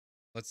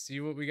Let's see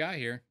what we got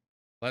here.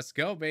 Let's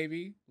go,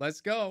 baby. Let's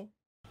go.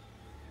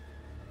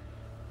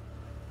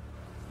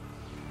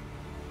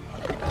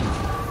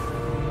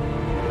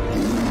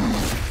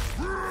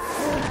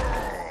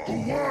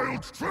 The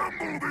wilds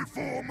tremble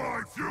before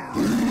my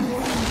fury!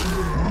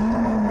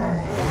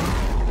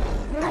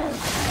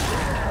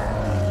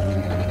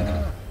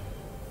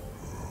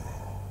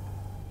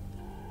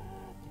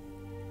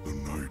 The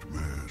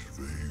nightmare's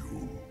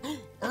veil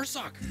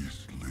Ursoc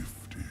is lifted.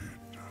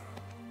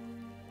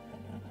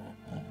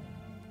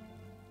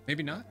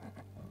 Maybe not.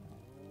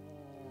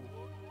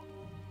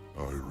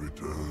 I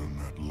return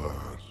at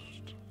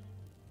last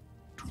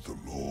to the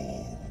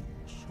long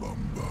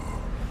slumber,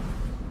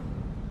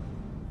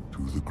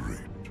 to the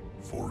great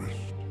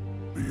forest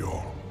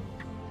beyond,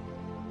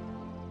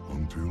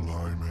 until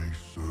I may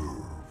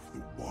serve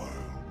the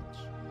wilds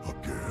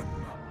again.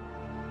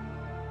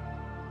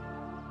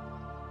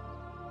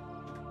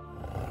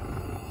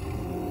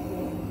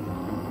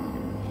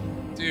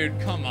 Dude,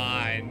 come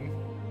on.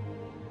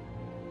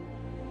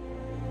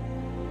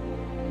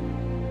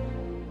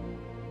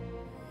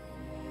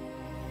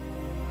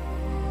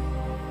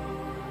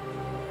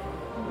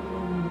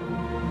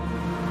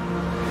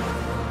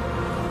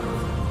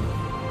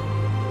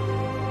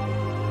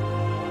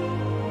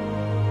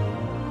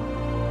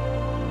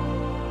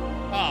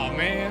 Oh,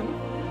 man.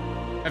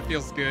 That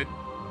feels good.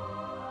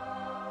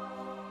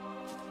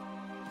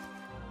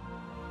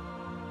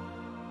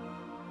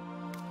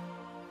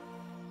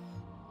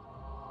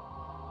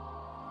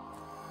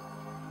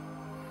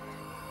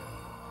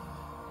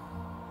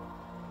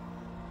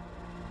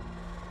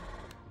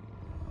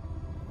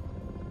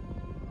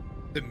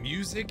 The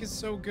music is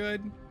so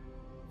good.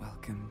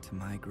 Welcome to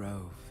my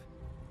grove,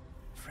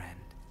 friend.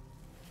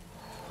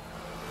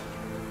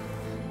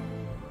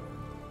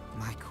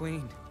 My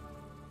queen.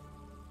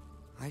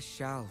 I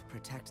shall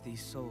protect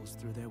these souls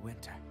through their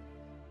winter.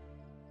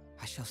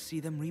 I shall see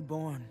them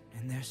reborn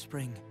in their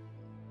spring.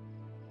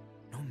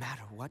 No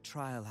matter what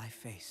trial I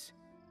face.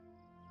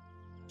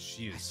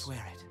 She is. I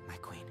swear it, my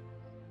queen.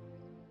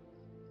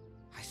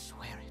 I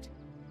swear it.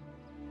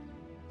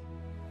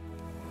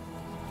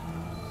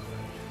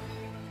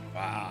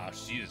 Wow,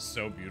 she is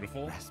so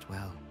beautiful. Rest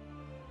well.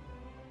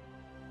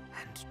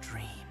 And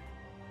dream.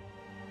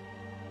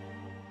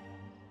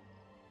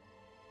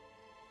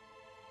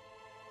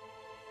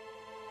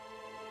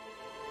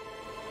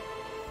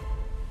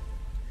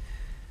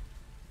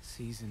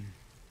 Season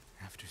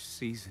after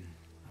season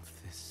of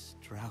this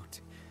drought.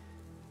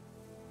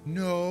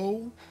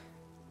 No.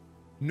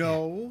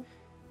 No.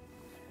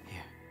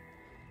 Here.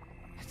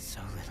 It's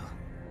so little.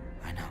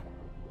 I know.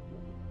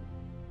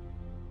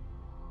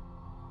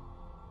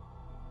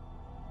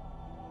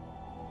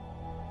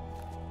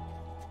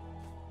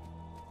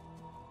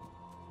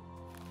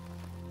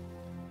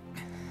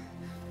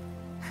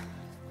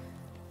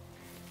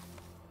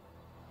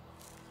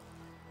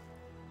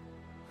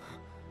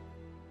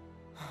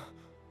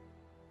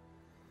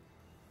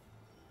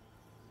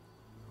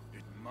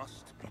 It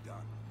must be done.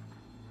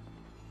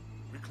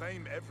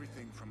 Reclaim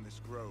everything from this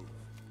grove.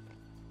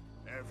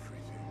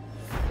 Everything.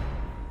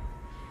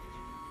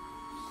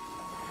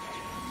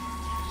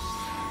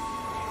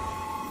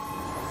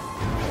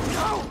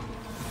 No!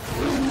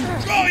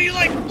 Oh, you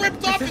like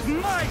ripped off This is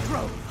my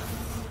grove!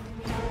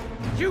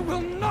 You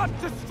will not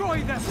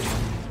destroy them!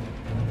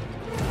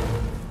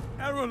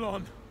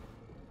 Ara'lon,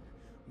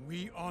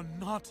 we are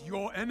not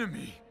your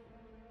enemy.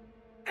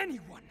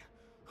 Anyone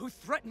who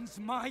threatens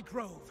my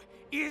grove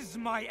is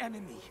my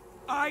enemy.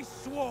 I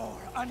swore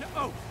an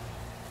oath.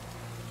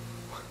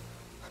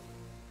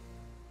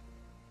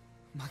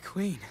 My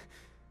queen.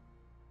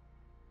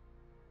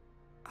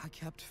 I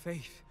kept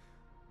faith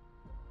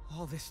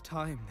all this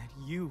time that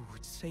you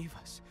would save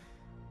us.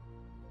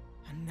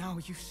 And now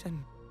you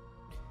send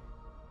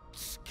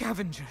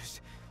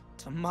scavengers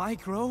to my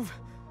grove?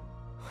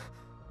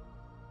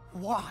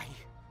 Why?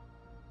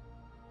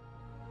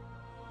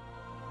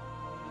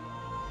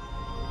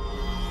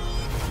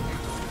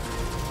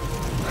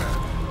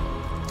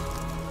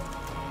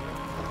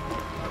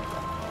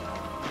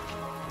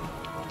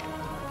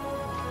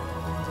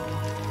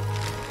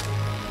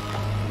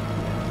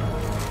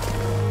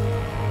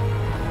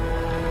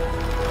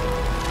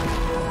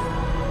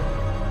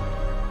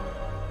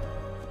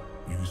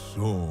 You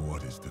saw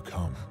what is to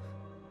come.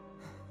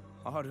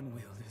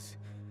 Ardenweald is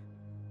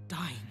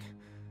dying.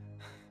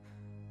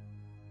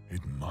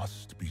 It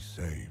must be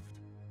saved.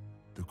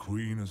 The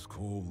Queen has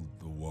called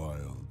the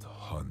Wild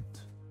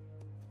Hunt.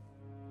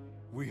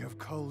 We have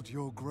culled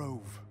your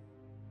grove,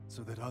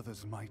 so that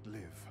others might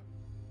live.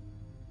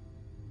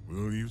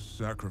 Will you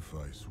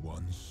sacrifice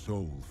one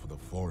soul for the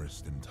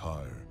forest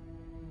entire?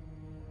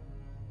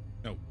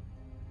 No.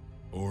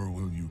 Or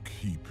will you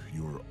keep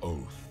your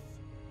oath?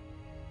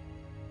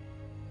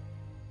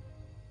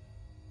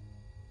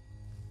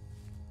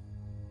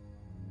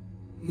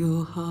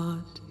 Your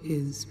heart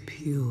is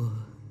pure.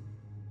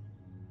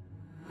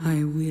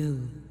 I will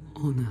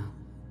honor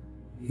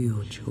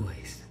your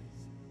choice.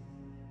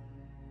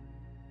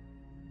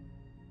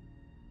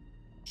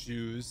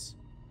 Choose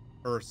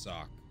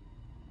Ursoc.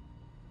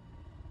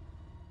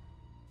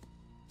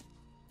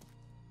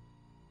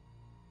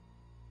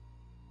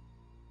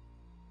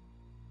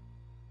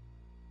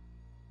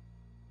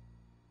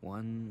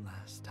 One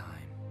last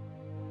time,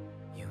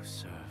 you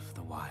serve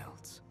the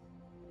wilds.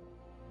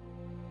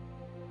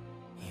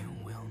 You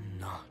will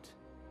not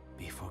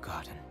be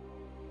forgotten.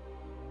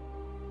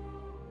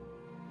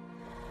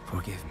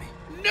 Forgive me,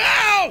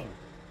 No!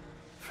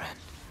 friend.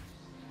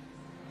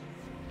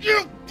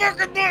 You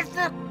fucking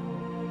motherfucker!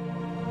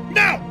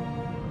 No!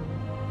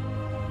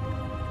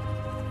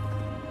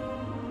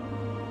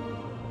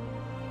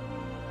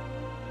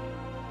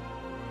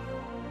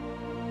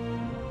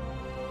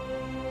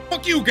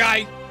 Fuck you,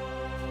 guy!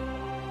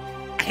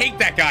 I hate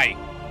that guy!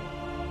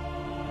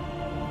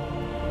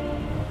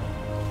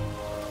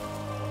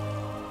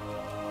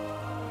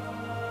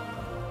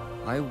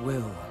 I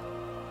will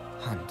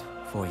hunt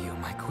for you,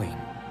 my queen.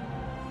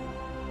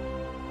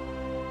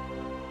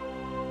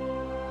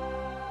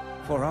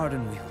 For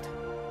Ardenweald.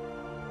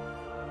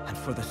 And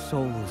for the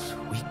souls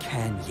we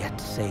can yet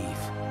save.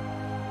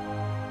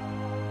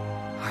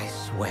 I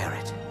swear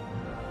it.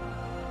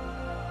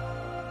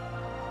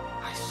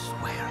 I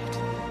swear it.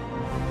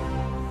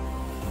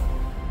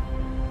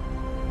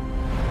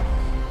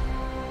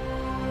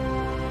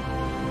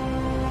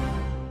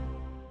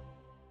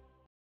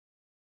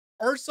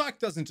 Ursoc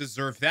doesn't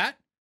deserve that.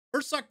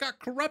 Ursoc got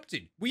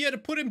corrupted. We had to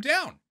put him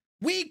down.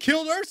 We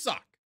killed Ursoc.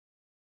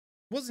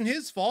 It wasn't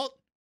his fault.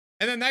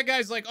 And then that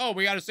guy's like, oh,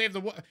 we got to save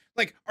the...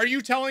 Like, are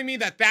you telling me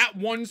that that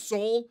one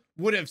soul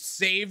would have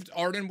saved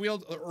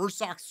Ardenweald,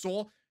 Ursoc's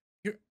soul?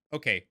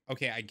 Okay,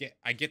 I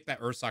get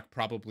that Ursoc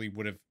probably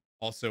would have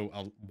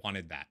also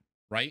wanted that,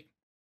 right?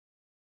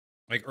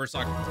 Like,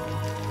 Ursoc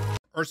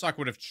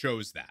would have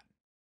chose that.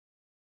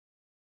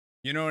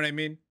 You know what I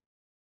mean?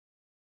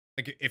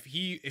 Like, if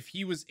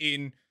he was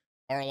in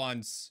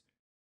Ara'lon's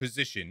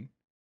position,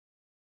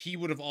 he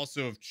would have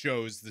also have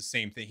chose the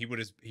same thing. He would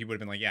have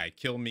been like, yeah,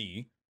 kill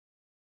me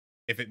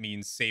if it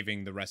means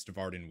saving the rest of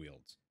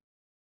Ardenweald.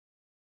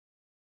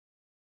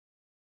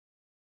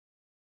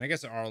 I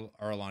guess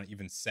Ara'lon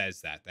even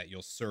says that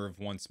you'll serve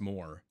once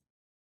more.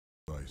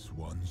 Sacrifice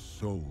one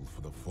soul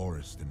for the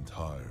forest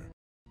entire.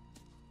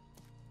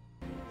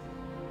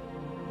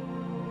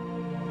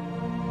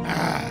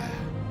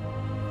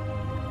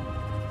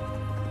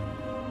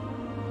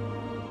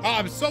 Oh,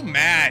 I'm so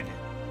mad.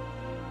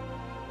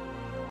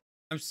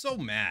 I'm so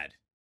mad.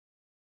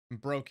 I'm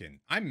broken.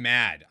 I'm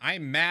mad.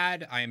 I'm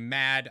mad. I'm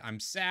mad. I'm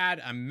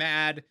sad. I'm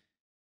mad.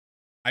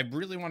 I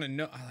really want to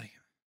know. Like,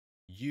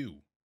 you.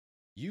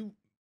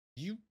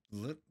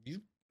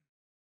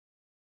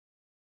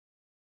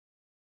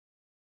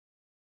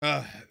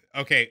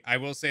 Okay. I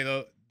will say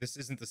though, this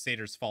isn't the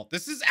satyr's fault.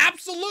 This is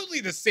absolutely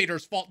the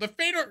satyr's fault.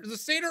 The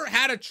satyr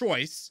had a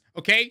choice.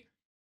 Okay.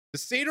 The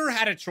satyr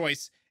had a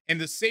choice,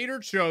 and the satyr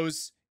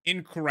chose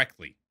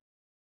incorrectly.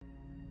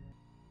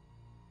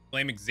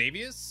 Blame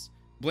Xavius?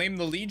 Blame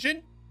the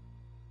Legion?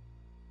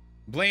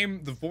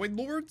 Blame the Void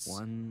Lords?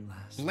 One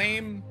last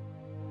blame. time,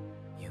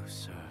 you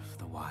serve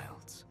the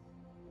wilds.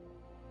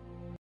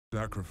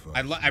 Sacrifice.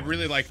 I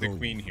really like the soul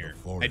queen for the here. I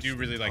forest do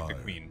really like the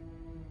entire. queen.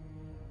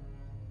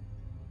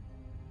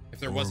 If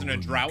there Or wasn't a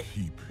will you drought,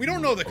 keep we don't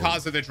your know the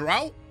cause oath? of the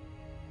drought.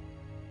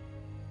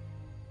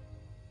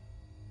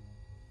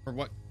 Or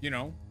what, you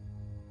know.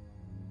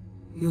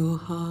 Your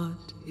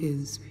heart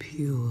is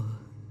pure.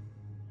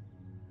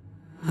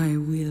 I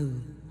will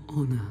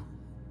honor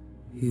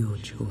your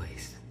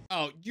choice.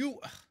 Oh, you...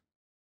 I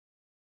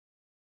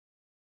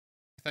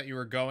thought you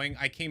were going.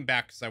 I came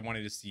back because I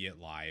wanted to see it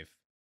live.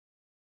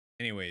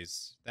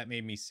 Anyways, that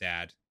made me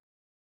sad.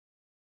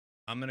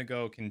 I'm going to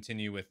go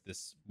continue with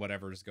this,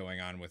 whatever's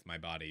going on with my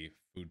body,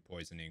 food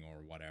poisoning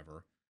or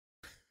whatever.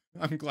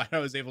 I'm glad I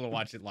was able to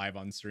watch it live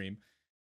on stream.